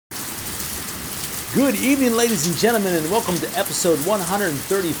Good evening, ladies and gentlemen, and welcome to episode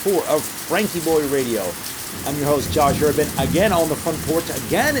 134 of FrankieBoi Radio. I'm your host, Josh Urban, again on the front porch,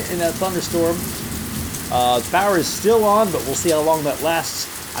 again in a thunderstorm. The power is still on, but we'll see how long that lasts.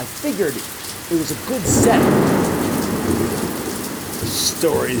 I figured it was a good set.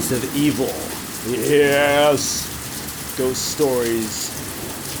 Stories of evil. Yes. Ghost stories.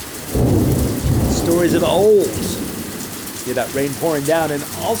 Stories of old. Yeah, that rain pouring down, and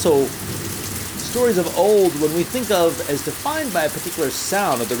also stories of old when we think of as defined by a particular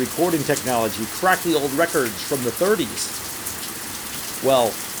sound of the recording technology, crackly old records from the 30s.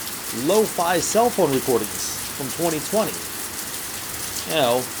 Well, lo-fi cell phone recordings from 2020.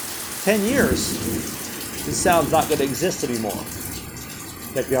 10 years, this sound's not going to exist anymore.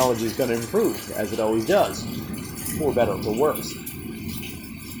 Technology is going to improve, as it always does, for better or for worse.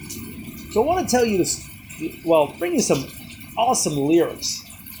 So I want to tell you this, bring you some awesome lyrics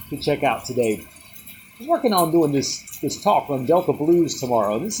to check out today. I'm working on doing this talk on Delta Blues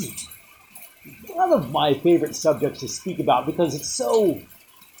tomorrow. This is one of my favorite subjects to speak about because it's so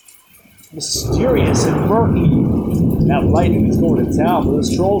mysterious and murky. That lightning is going to town, but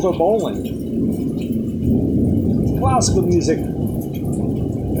those trolls are bowling. It's classical music.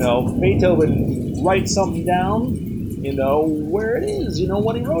 Beethoven writes something down, where it is,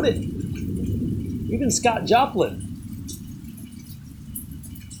 when he wrote it. Even Scott Joplin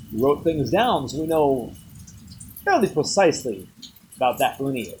wrote things down, so we know fairly precisely about that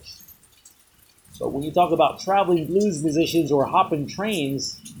lineage. But when you talk about traveling blues musicians or hopping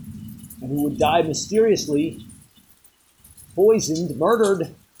trains, and who would die mysteriously, poisoned,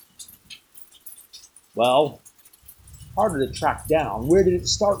 murdered, well, harder to track down. Where did it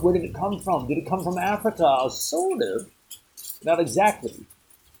start? Where did it come from? Did it come from Africa? Sort of. Not exactly.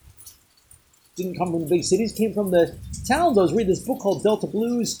 Didn't come from the big cities, came from the towns. I was reading this book called Delta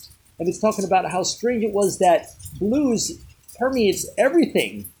Blues, and it's talking about how strange it was that blues permeates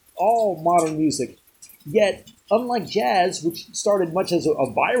everything, all modern music. Yet, unlike jazz, which started much as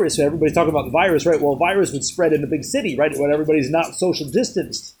a virus, so everybody's talking about the virus, right? Well, a virus would spread in a big city, right? When everybody's not social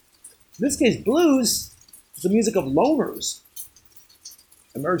distanced. In this case, blues is the music of loners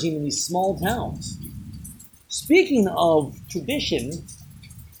emerging in these small towns. Speaking of tradition,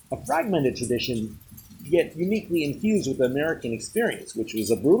 a fragmented tradition, yet uniquely infused with the American experience, which was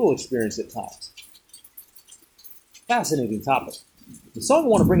a brutal experience at times. Fascinating topic. The song I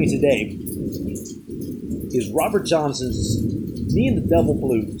want to bring you today is Robert Johnson's Me and the Devil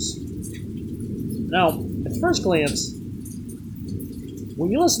Blues. Now, at first glance,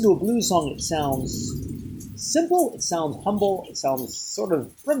 when you listen to a blues song, it sounds simple, it sounds humble, it sounds sort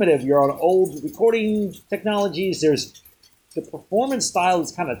of primitive. You're on old recording technologies. The performance style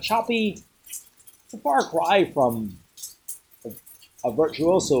is kind of choppy. It's a far cry from a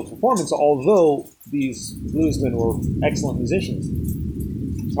virtuoso performance, although these bluesmen were excellent musicians.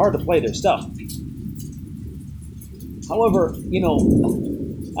 It's hard to play their stuff. However,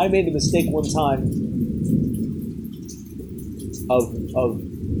 I made the mistake one time of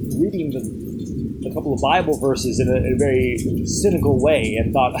reading a couple of Bible verses in a very cynical way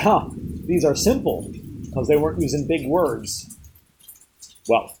and thought, these are simple, because they weren't using big words.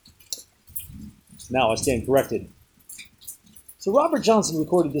 Well, now I stand corrected. So Robert Johnson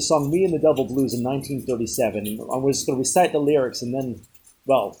recorded this song, Me and the Devil Blues, in 1937. And I'm just going to recite the lyrics and then,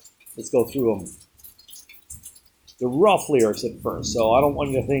 let's go through them. The rough lyrics at first, so I don't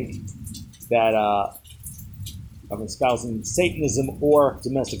want you to think that I'm espousing Satanism or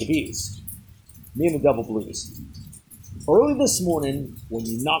domestic abuse. Me and the Devil Blues. Early this morning, when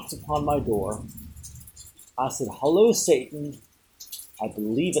you knocked upon my door, I said, "Hello, Satan. I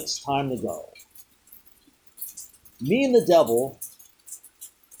believe it's time to go." Me and the devil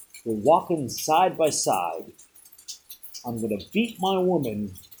were walking side by side. I'm going to beat my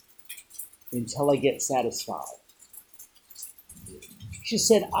woman until I get satisfied. She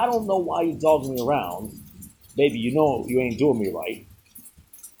said, "I don't know why you dog me around. Baby, you know you ain't doing me right."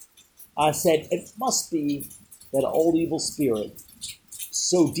 I said, "It must be that old evil spirit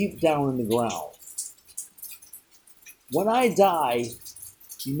so deep down in the ground. When I die,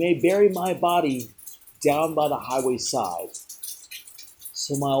 you may bury my body down by the highway side,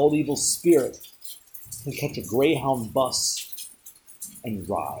 so my old evil spirit can catch a Greyhound bus and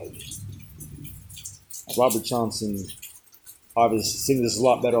ride." Robert Johnson obviously sings this a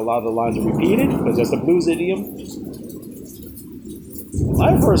lot better. A lot of the lines are repeated because that's the blues idiom. When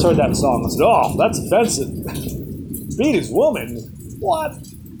I first heard that song, I said, "Oh, that's offensive. Beat his woman? What?"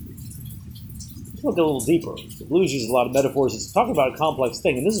 Look a little deeper. The blues uses a lot of metaphors. It's talking about a complex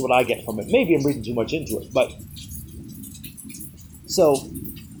thing, and this is what I get from it. Maybe I'm reading too much into it, but so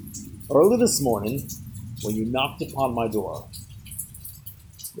early this morning when you knocked upon my door.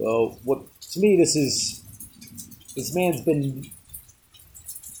 So, to me, this man's been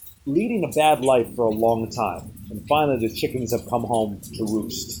leading a bad life for a long time, and finally the chickens have come home to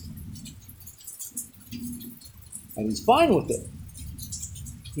roost. And he's fine with it.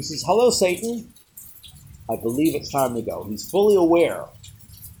 He says, "Hello, Satan. I believe it's time to go." He's fully aware.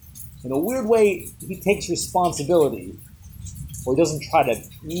 In a weird way, he takes responsibility, or he doesn't try to.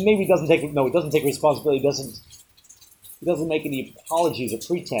 Maybe he doesn't take. No, he doesn't take responsibility. He doesn't make any apologies or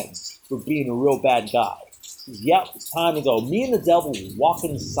pretense for being a real bad guy. He says, "Yep, it's time to go." Me and the devil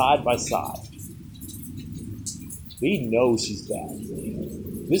walking side by side. He knows he's bad.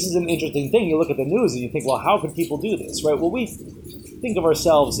 This is an interesting thing. You look at the news and you think, well, how could people do this, right? Well, we think of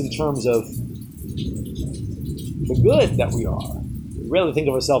ourselves in terms of the good that we are. We rarely think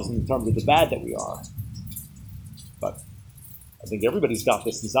of ourselves in terms of the bad that we are. But I think everybody's got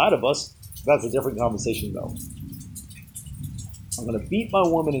this inside of us. That's a different conversation, though. I'm going to beat my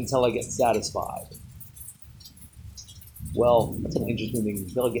woman until I get satisfied. Well, that's an interesting thing,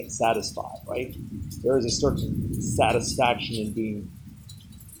 until I get satisfied, right? There is a certain satisfaction in being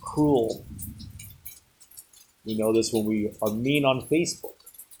cruel. We know this when we are mean on Facebook,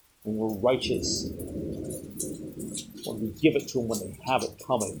 when we're righteous, when we give it to them when they have it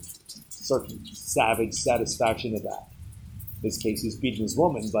coming. Certain savage satisfaction of that. In this case, he's beating his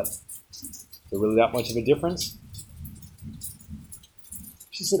woman, but is there really that much of a difference?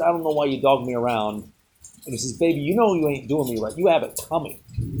 She said, "I don't know why you dog me around." And he says, "Baby, you know you ain't doing me right. You have it coming."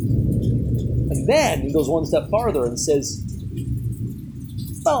 And then he goes one step farther and says,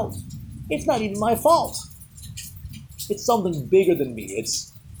 "Well, it's not even my fault. It's something bigger than me.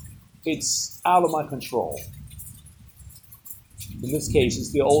 It's out of my control." In this case,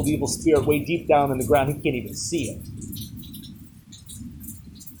 it's the old evil spirit way deep down in the ground. He can't even see it.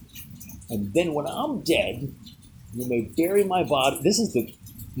 "And then when I'm dead, you may bury my body." This is the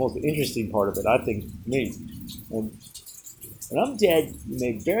most interesting part of it, I think, to me. "When I'm dead, you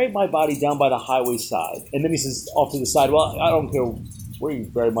may bury my body down by the highway side." And then he says off to the side, "Well, I don't care where you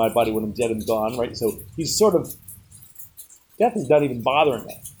bury my body when I'm dead and gone," right? So he's sort of, death is not even bothering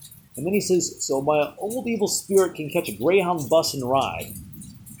him. And then he says, "So my old evil spirit can catch a Greyhound bus and ride."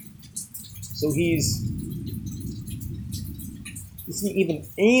 So he's isn't even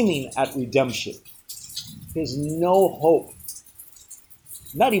aiming at redemption. There's no hope.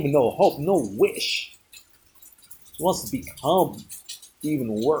 Not even no hope, no wish. He wants to become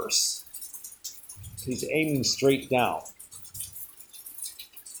even worse. He's aiming straight down.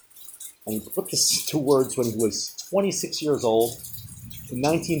 And he put this to words when he was 26 years old in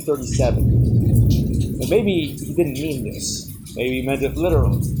 1937. And maybe he didn't mean this. Maybe he meant it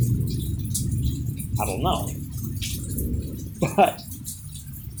literally. I don't know. But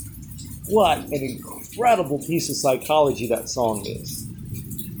what an incredible piece of psychology that song is.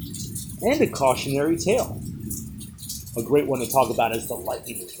 And a cautionary tale. A great one to talk about is the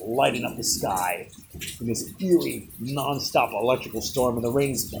lightning is lighting up the sky in this eerie, non-stop electrical storm, and the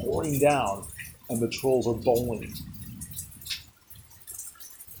rain is pouring down, and the trolls are bowling.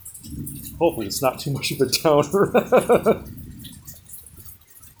 Hopefully it's not too much of a downer.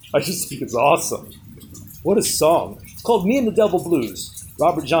 I just think it's awesome. What a song. It's called "Me and the Devil Blues."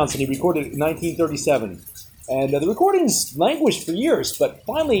 Robert Johnson, he recorded it in 1937. And the recordings languished for years, but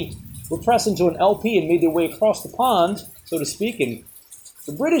finally were pressed into an LP and made their way across the pond, so to speak. And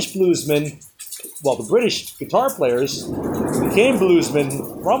the British bluesmen, well, the British guitar players became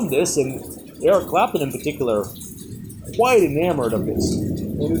bluesmen from this, and Eric Clapton in particular, quite enamored of this,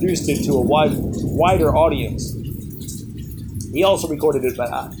 introduced it to a wider audience. He also recorded it,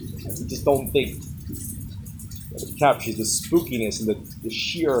 but I just don't think it captures the spookiness and the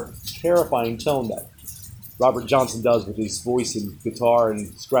sheer terrifying tone that Robert Johnson does with his voice and guitar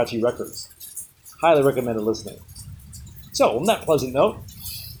and scratchy records. Highly recommended listening. So, on that pleasant note,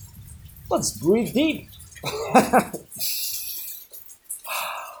 let's breathe deep.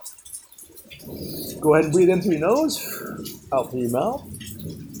 Go ahead and breathe in through your nose, out through your mouth.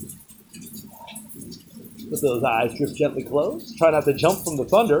 Let those eyes drift gently closed. Try not to jump from the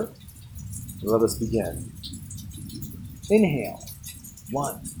thunder. Let us begin. Inhale.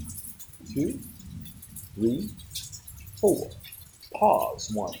 1, 2, 3, 4.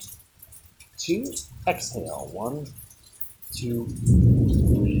 Pause. 1, 2. Exhale. 1, 2,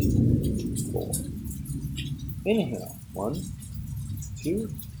 3, 4. Inhale. 1, 2,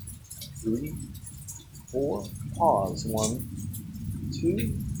 3, 4. Pause. 1,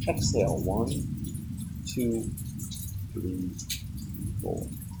 2. Exhale. 1, 2, 3, 4.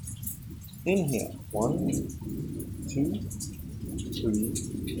 Inhale. 1, 2,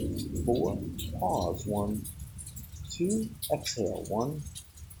 3, 4. Pause. 1, 2. Exhale. 1,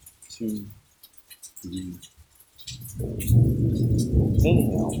 2, 3, 4.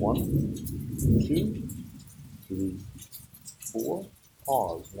 Inhale. 1, 2, 3, 4.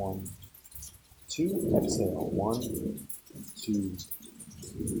 Pause. 1, 2. Exhale. 1, 2, 3.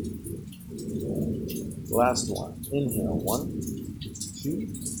 Last one. Inhale. 1, 2,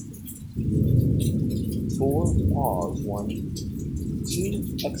 4. Pause. 1,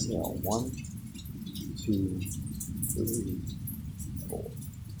 2. Exhale. 1, 2, 3, 4.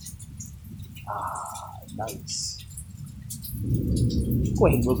 Ah, nice. Go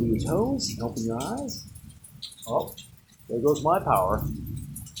ahead and wiggle your toes, open your eyes. Oh, there goes my power.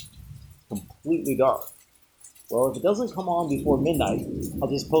 Completely dark. Well, if it doesn't come on before midnight, I'll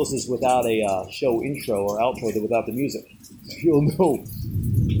just post this without a show intro or outro, without the music. You'll know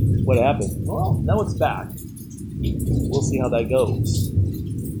what happened. Well, now it's back. We'll see how that goes.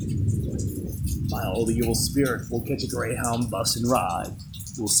 My old evil spirit will catch a Greyhound bus and ride.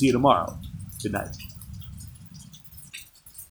 We'll see you tomorrow. Good night.